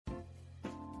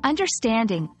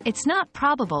Understanding, it's not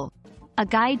probable. A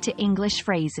guide to English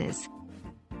phrases.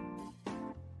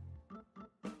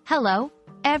 Hello,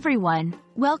 everyone.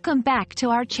 Welcome back to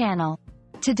our channel.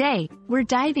 Today, we're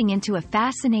diving into a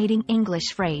fascinating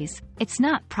English phrase, it's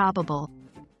not probable.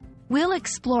 We'll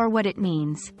explore what it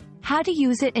means, how to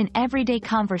use it in everyday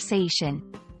conversation,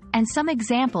 and some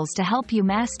examples to help you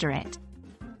master it.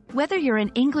 Whether you're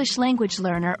an English language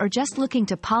learner or just looking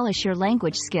to polish your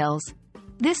language skills,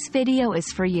 this video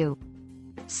is for you.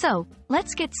 So,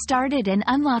 let's get started and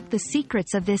unlock the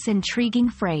secrets of this intriguing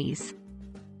phrase.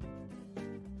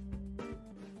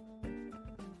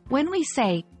 When we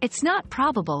say, it's not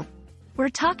probable, we're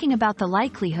talking about the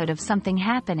likelihood of something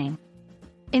happening.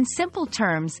 In simple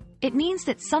terms, it means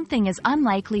that something is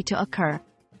unlikely to occur.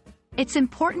 It's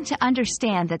important to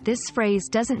understand that this phrase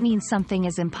doesn't mean something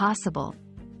is impossible.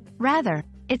 Rather,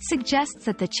 it suggests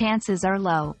that the chances are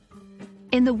low.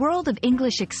 In the world of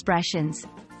English expressions,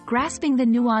 grasping the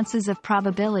nuances of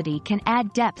probability can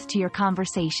add depth to your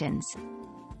conversations.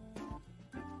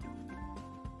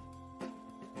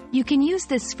 You can use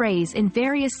this phrase in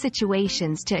various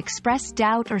situations to express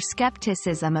doubt or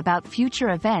skepticism about future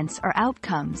events or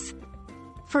outcomes.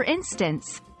 For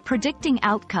instance, predicting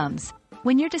outcomes,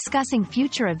 when you're discussing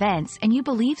future events and you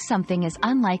believe something is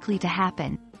unlikely to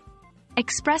happen.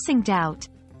 Expressing doubt,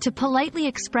 to politely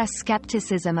express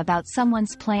skepticism about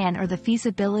someone's plan or the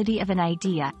feasibility of an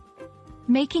idea.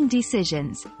 Making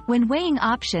decisions, when weighing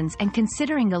options and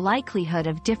considering the likelihood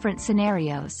of different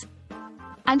scenarios.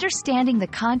 Understanding the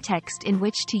context in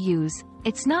which to use,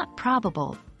 it's not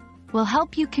probable, will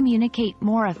help you communicate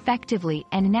more effectively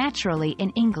and naturally in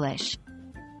English.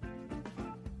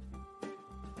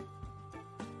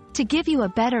 To give you a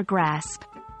better grasp,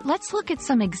 let's look at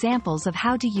some examples of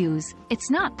how to use,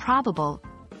 it's not probable,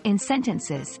 in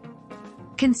sentences.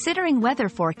 Considering weather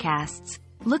forecasts,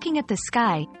 looking at the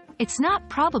sky, it's not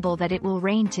probable that it will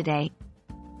rain today.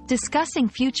 Discussing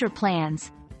future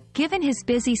plans, given his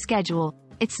busy schedule,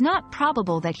 it's not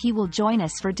probable that he will join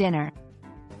us for dinner.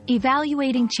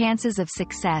 Evaluating chances of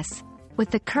success,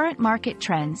 with the current market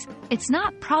trends, it's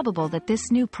not probable that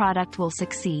this new product will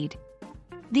succeed.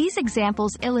 These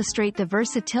examples illustrate the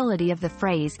versatility of the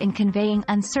phrase in conveying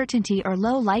uncertainty or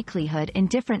low likelihood in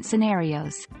different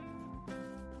scenarios.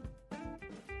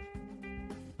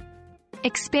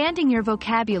 Expanding your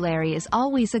vocabulary is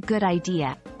always a good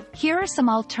idea. Here are some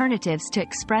alternatives to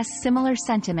express similar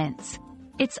sentiments.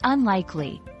 It's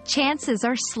unlikely. Chances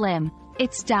are slim.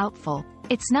 It's doubtful.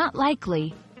 It's not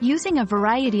likely. Using a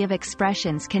variety of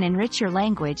expressions can enrich your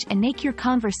language and make your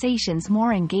conversations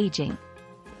more engaging.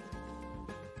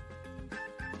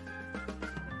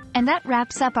 And that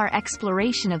wraps up our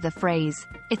exploration of the phrase,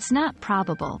 it's not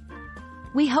probable.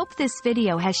 We hope this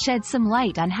video has shed some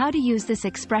light on how to use this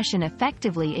expression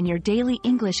effectively in your daily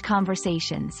English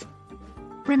conversations.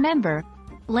 Remember,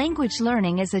 language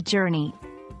learning is a journey,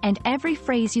 and every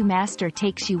phrase you master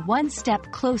takes you one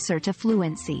step closer to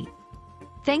fluency.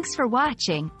 Thanks for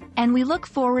watching, and we look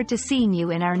forward to seeing you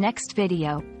in our next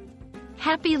video.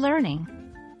 Happy learning!